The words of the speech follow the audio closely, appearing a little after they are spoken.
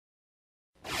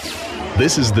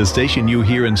This is the station you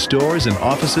hear in stores and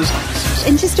offices.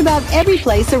 In just about every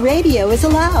place a radio is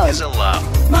allowed.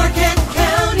 Marquette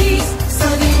County's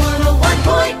Sunny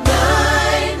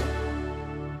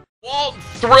 101.9. Walt,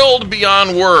 thrilled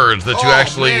beyond words that you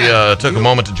actually took a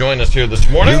moment to join us here this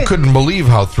morning. You couldn't believe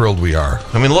how thrilled we are.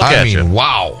 I mean, look at you.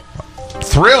 Wow.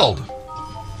 Thrilled.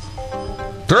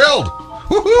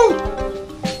 Woohoo!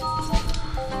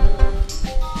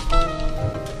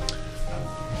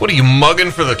 What are you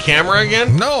mugging for the camera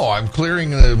again? No, I'm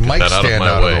clearing the mic stand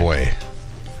out of the way.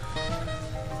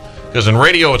 Because in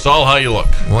radio, it's all how you look.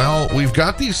 Well, we've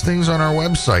got these things on our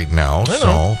website now,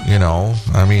 know.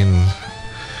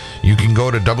 You can go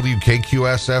to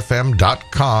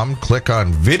WKQSFM.com, click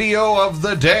on Video of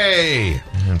the Day.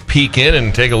 And peek in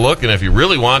and take a look, and if you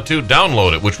really want to,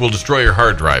 download it, which will destroy your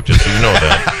hard drive, just so you know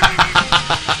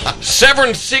that.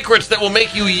 7 secrets that will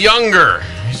make you younger.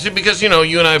 Because,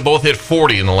 you and I both hit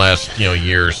 40 in the last,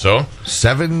 year or so.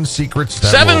 7 secrets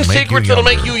that'll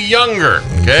make you younger.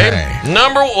 Okay?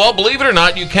 Well, believe it or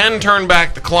not, you can turn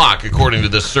back the clock, according to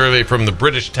this survey from the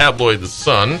British tabloid The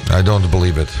Sun. I don't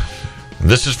believe it.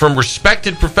 This is from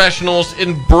respected professionals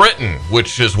in Britain,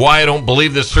 which is why I don't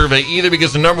believe this survey either,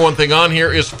 because the number one thing on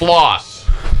here is floss.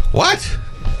 What?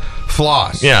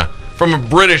 Floss? Yeah, from a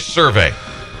British survey.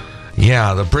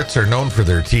 Yeah, the Brits are known for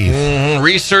their teeth.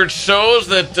 Research shows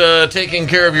that taking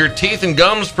care of your teeth and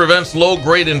gums prevents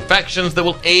low-grade infections that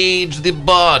will age the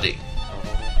body.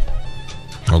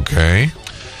 Okay.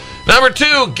 Number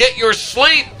 2, get your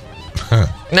sleep.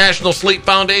 National Sleep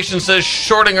Foundation says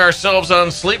shorting ourselves on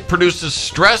sleep produces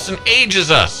stress and ages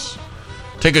us.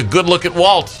 Take a good look at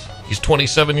Walt. He's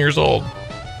 27 years old.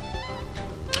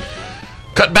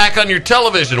 Cut back on your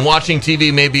television. Watching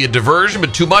TV may be a diversion,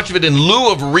 but too much of it in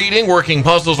lieu of reading, working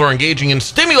puzzles, or engaging in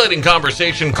stimulating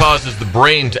conversation causes the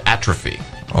brain to atrophy.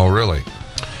 Oh, really?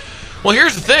 Well,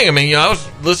 here's the thing. I was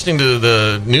listening to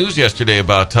the news yesterday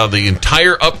about how the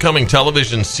entire upcoming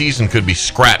television season could be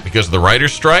scrapped because of the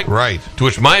writer's strike. Right. To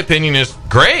which my opinion is,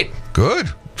 great. Good.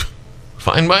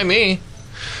 Fine by me.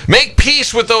 Make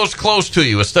peace with those close to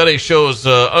you. A study shows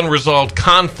unresolved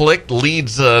conflict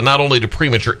leads not only to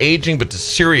premature aging, but to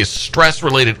serious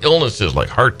stress-related illnesses like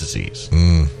heart disease.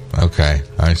 Okay,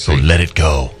 I see. So let it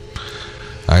go.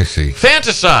 I see.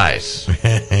 Fantasize.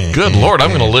 Good Lord, I'm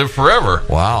going to live forever.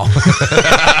 Wow.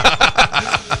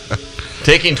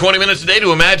 Taking 20 minutes a day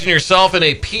to imagine yourself in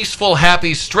a peaceful,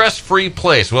 happy, stress-free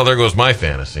place. Well, there goes my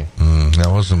fantasy. That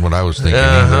wasn't what I was thinking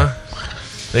either.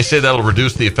 They say that'll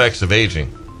reduce the effects of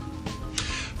aging.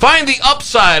 Find the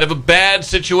upside of a bad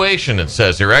situation, it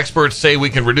says here. Experts say we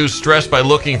can reduce stress by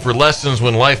looking for lessons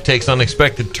when life takes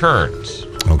unexpected turns.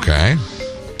 Okay.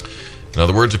 In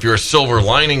other words, if you're a silver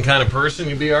lining kind of person,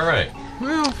 you'd be all right.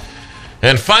 Well.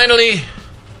 And finally,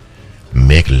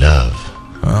 make love.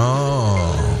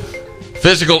 Oh.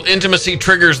 Physical intimacy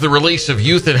triggers the release of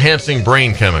youth-enhancing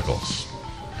brain chemicals.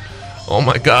 Oh,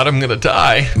 my God, I'm going to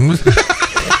die.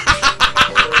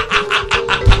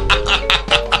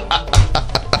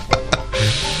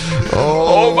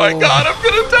 Oh, my God, I'm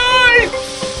going to die.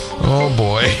 Oh,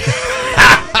 boy.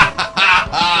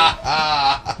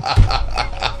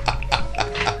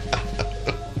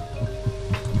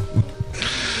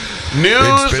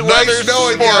 News, weather,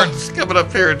 nice sports coming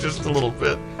up here in just a little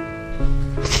bit.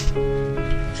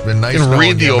 It's been nice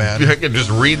knowing you, man. I can just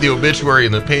read the obituary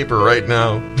in the paper right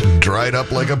now. Dried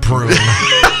up like a prune.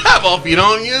 Well, if you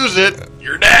don't use it,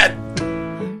 you're dead.